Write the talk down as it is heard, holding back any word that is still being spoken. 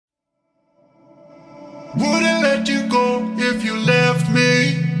Wouldn't let you go if you left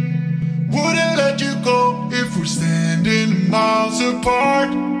me. Wouldn't let you go if we're standing miles apart.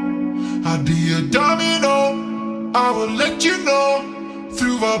 I'd be a domino, I will let you know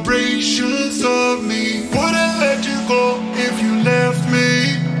through vibrations of me. Wouldn't let you go if you left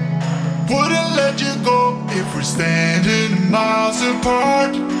me. Wouldn't let you go if we're standing miles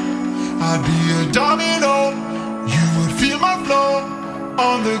apart. I'd be a domino, you would feel my flow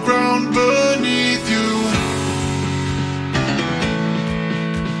on the ground beneath you.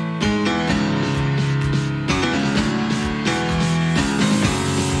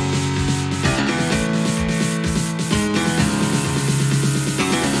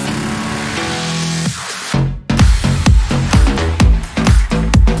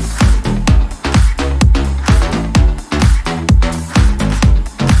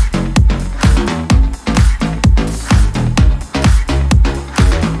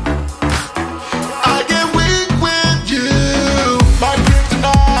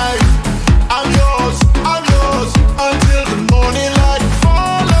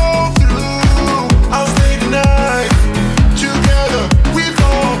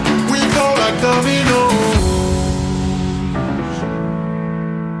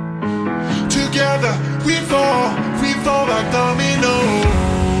 Together we fall like dominoes.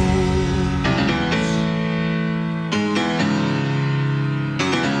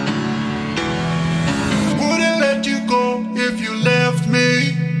 Wouldn't let you go if you left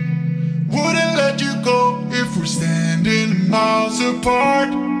me. Wouldn't let you go if we're standing miles apart.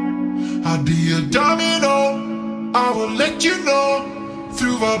 I'd be a domino, I will let you know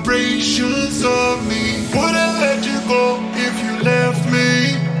through vibrations of me. Wouldn't let you go if you left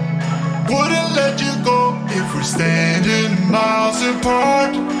me. Wouldn't let you go if we're standing miles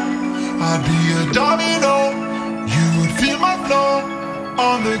apart. I'd be a domino, you would feel my flow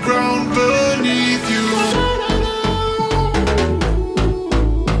on the ground beneath you.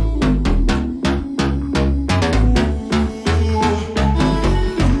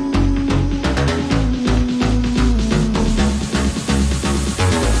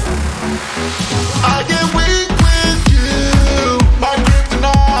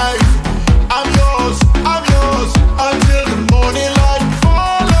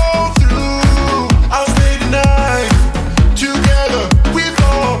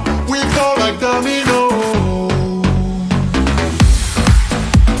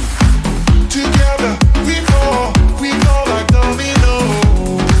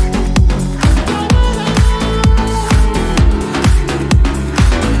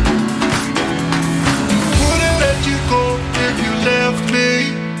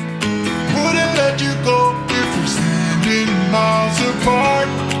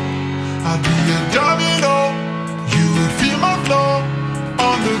 I'd be a domino, you would feel my flow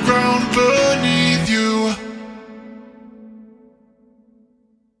on the ground beneath you.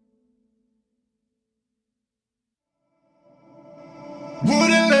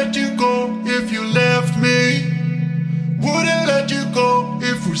 Wouldn't let you go if you let